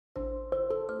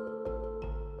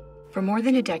For more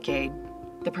than a decade,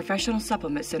 the Professional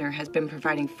Supplement Center has been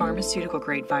providing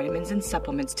pharmaceutical-grade vitamins and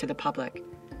supplements to the public.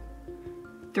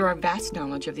 Through our vast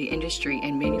knowledge of the industry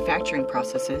and manufacturing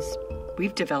processes,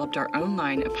 we've developed our own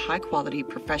line of high-quality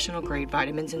professional-grade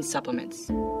vitamins and supplements.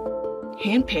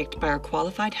 Handpicked by our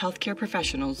qualified healthcare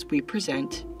professionals, we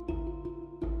present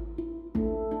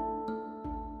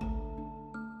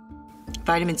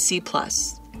Vitamin C+.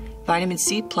 Vitamin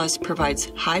C Plus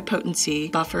provides high-potency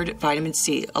buffered vitamin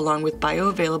C along with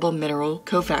bioavailable mineral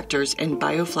cofactors and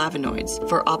bioflavonoids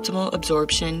for optimal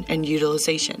absorption and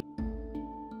utilization.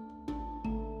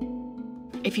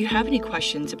 If you have any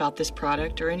questions about this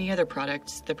product or any other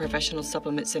products the Professional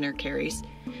Supplement Center carries,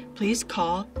 please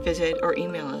call, visit, or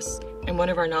email us, and one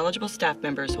of our knowledgeable staff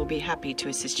members will be happy to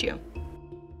assist you.